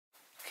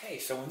Okay,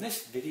 so in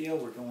this video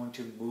we're going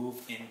to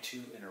move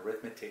into an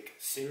arithmetic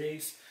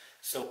series.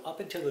 So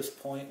up until this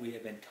point we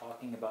have been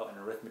talking about an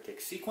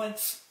arithmetic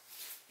sequence,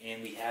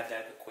 and we have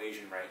that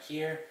equation right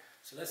here.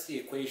 So that's the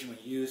equation we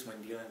use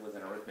when dealing with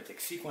an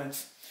arithmetic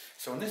sequence.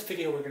 So in this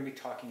video we're going to be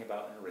talking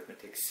about an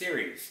arithmetic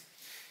series.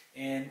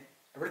 And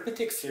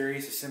arithmetic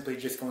series is simply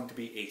just going to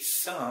be a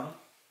sum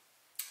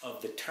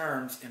of the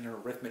terms in an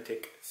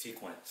arithmetic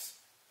sequence.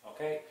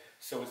 Okay,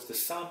 so it's the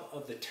sum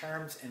of the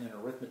terms in an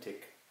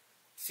arithmetic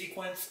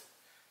sequence.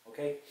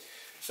 Okay,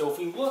 so if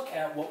we look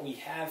at what we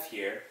have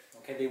here,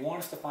 okay, they want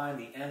us to find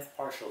the nth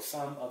partial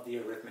sum of the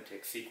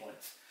arithmetic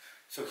sequence.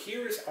 So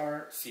here's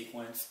our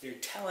sequence. They're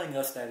telling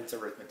us that it's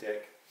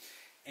arithmetic,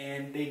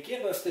 and they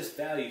give us this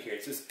value here.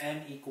 It says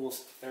n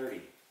equals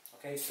 30.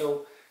 Okay,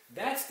 so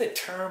that's the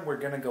term we're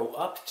going to go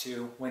up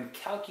to when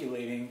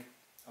calculating,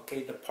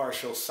 okay, the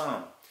partial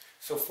sum.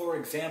 So for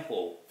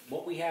example,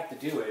 what we have to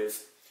do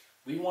is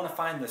we want to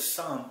find the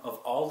sum of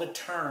all the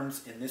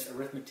terms in this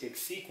arithmetic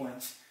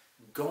sequence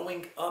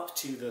going up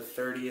to the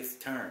 30th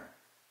term.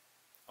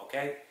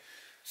 Okay?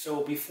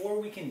 So before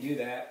we can do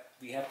that,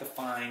 we have to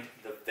find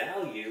the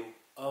value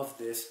of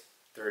this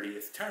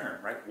 30th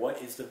term, right?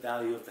 What is the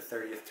value of the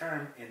 30th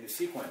term in the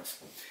sequence?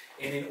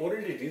 And in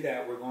order to do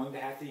that, we're going to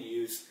have to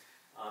use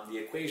the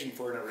equation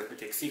for an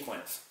arithmetic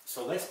sequence.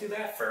 So let's do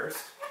that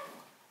first.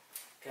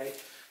 Okay?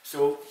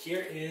 So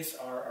here is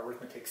our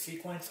arithmetic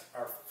sequence.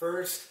 Our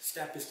first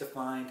step is to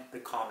find the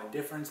common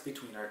difference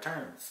between our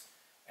terms.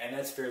 And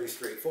that's fairly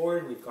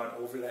straightforward. We've gone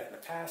over that in the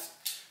past.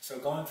 So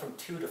going from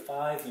 2 to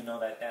 5, we know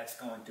that that's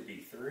going to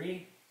be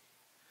 3.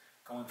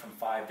 Going from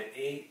 5 to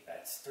 8,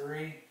 that's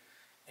 3.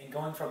 And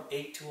going from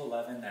 8 to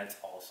 11, that's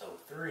also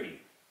 3.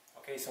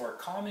 Okay, so our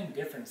common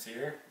difference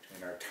here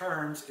between our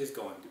terms is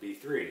going to be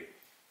 3.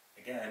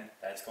 Again,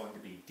 that's going to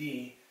be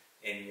D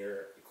in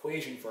your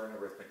equation for an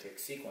arithmetic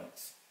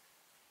sequence.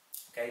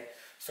 Okay,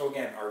 so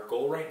again, our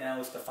goal right now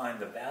is to find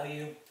the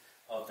value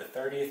of the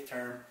 30th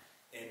term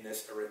in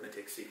this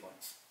arithmetic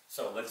sequence.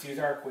 So let's use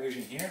our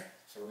equation here.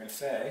 So we're going to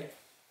say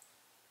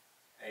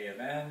A of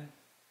n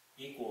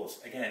equals,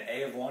 again,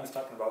 A of 1 is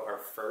talking about our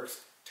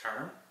first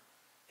term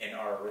in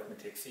our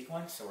arithmetic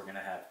sequence. So we're going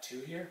to have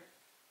 2 here,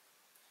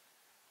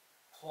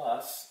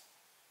 plus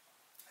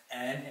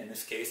n, in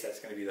this case, that's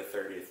going to be the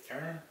 30th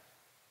term,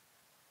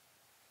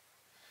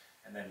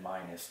 and then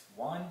minus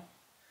 1.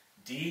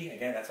 D,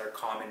 again, that's our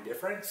common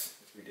difference,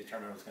 which we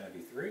determined was going to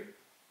be 3.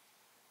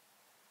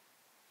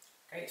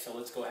 Okay, so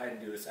let's go ahead and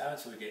do this out.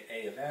 So we get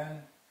A of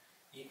n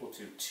equal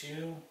to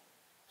 2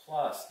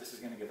 plus, this is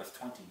going to give us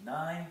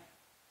 29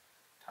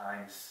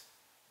 times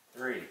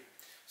 3.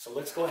 So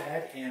let's go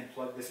ahead and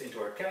plug this into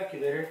our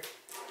calculator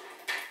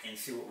and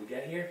see what we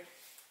get here.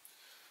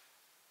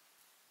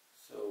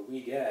 So we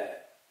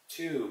get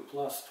 2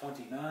 plus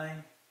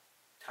 29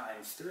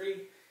 times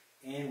 3,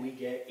 and we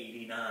get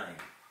 89.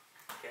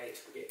 Okay,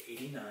 so we get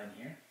 89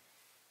 here.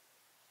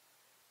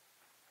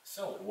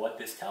 So what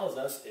this tells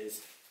us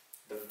is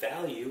the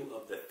value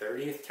of the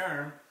 30th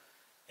term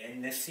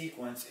in this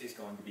sequence is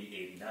going to be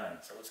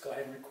 89. So let's go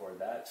ahead and record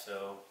that.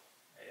 So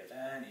A of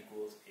n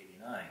equals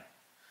 89.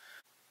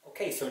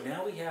 Okay, so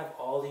now we have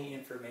all the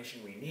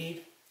information we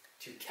need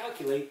to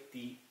calculate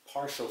the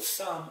partial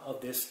sum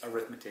of this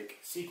arithmetic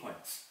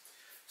sequence.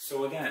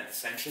 So again,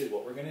 essentially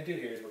what we're going to do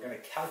here is we're going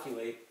to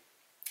calculate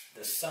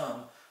the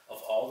sum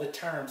of all the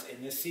terms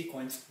in this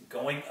sequence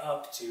going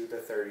up to the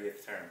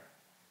 30th term.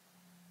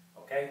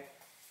 Okay?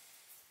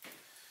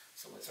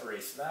 So let's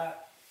erase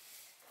that.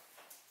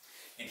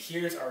 And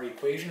here's our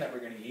equation that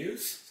we're going to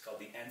use. It's called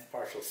the nth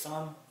partial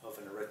sum of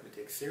an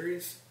arithmetic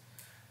series.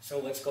 So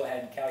let's go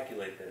ahead and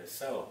calculate this.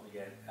 So we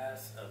get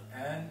S of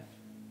n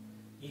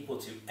equal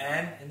to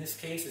n, in this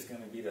case, is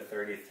going to be the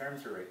 30th term,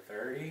 so we write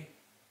 30.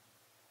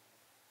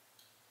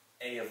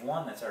 A of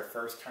 1, that's our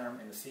first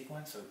term in the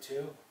sequence, so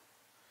 2.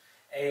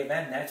 A of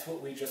n, that's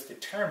what we just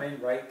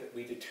determined, right? That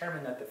we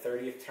determined that the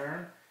 30th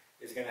term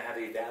is going to have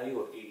a value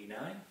of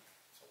 89.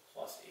 So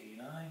plus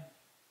 89,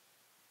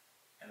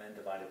 and then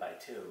divided by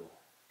 2.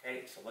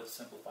 Okay, so let's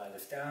simplify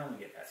this down. We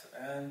get S of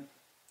n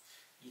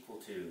equal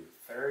to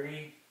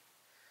 30.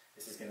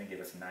 This is going to give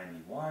us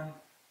 91,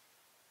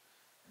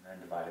 and then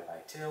divided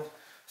by 2.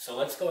 So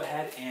let's go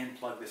ahead and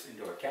plug this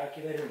into our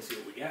calculator and see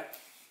what we get.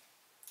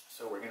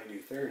 So we're going to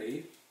do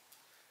 30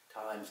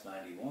 times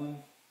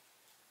 91.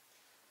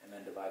 And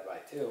then divide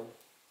by 2.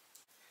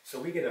 So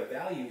we get a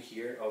value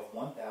here of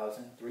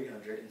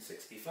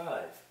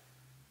 1,365.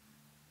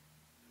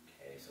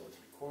 Okay, so let's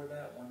record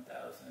that,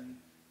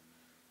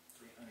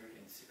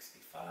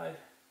 1,365.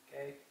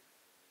 Okay,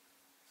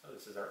 so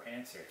this is our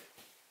answer.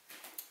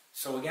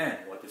 So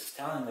again, what this is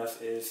telling us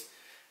is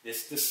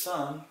this is the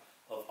sum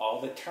of all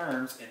the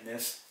terms in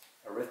this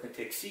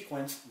arithmetic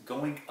sequence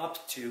going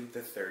up to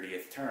the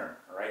 30th term,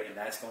 all right? And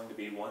that's going to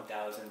be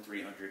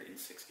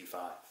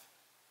 1,365.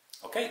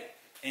 Okay?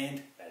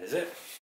 And that is it.